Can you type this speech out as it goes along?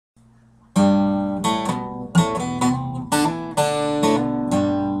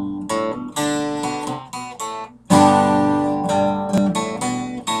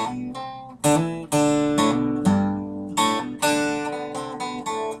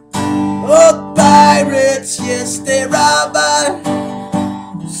pirates, yes, they robbed by,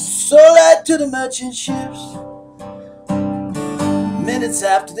 sold out to the merchant ships. Minutes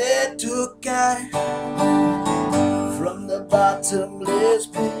after they took I from the bottomless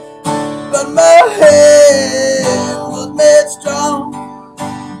pit, but my hand was made strong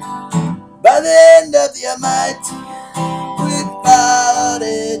by the hand of the Almighty. We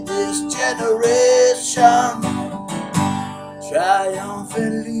parted this generation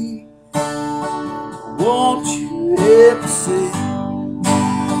triumphantly. Won't you ever say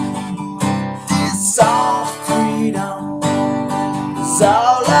this song's freedom is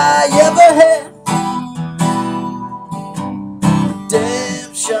all I ever had?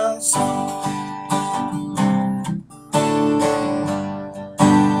 Redemption song.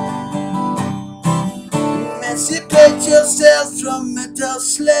 Emancipate yourselves from mental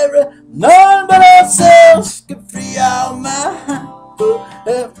slavery. None but ourselves can free our mind.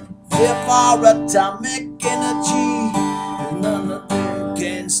 Fear for atomic energy, none of them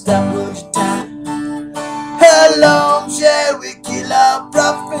can stop what you time. How long shall we kill our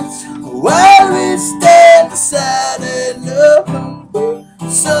prophets while we stand aside and look?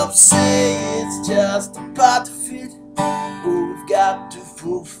 Some say it's just a part of it, but we've got to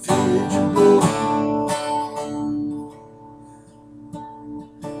fulfill it.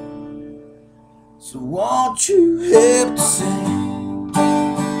 So won't you help to sing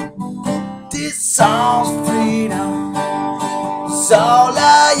this song's freedom? It's all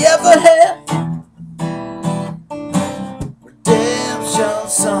I ever had. Redemption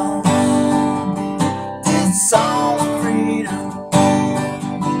song. This song's freedom.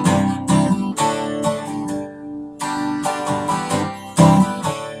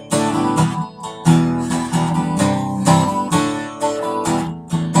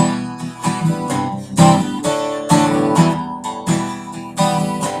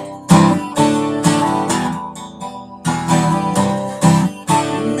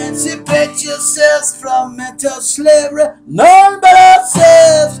 Emancipate yourselves from mental slavery. None but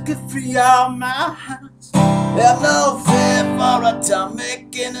ourselves can free our minds. Have no fear for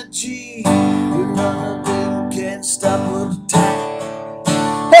atomic energy. None of them can stop what time.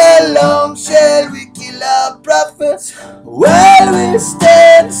 How long shall we kill our prophets while we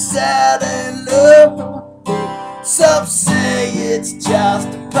stand aside and look? Some say it's just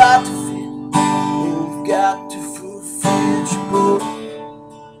a part of it. We've got to fulfill your book.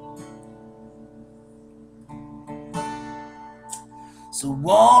 So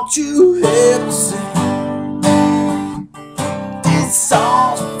won't you help me sing this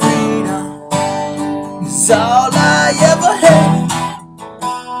song's freedom is all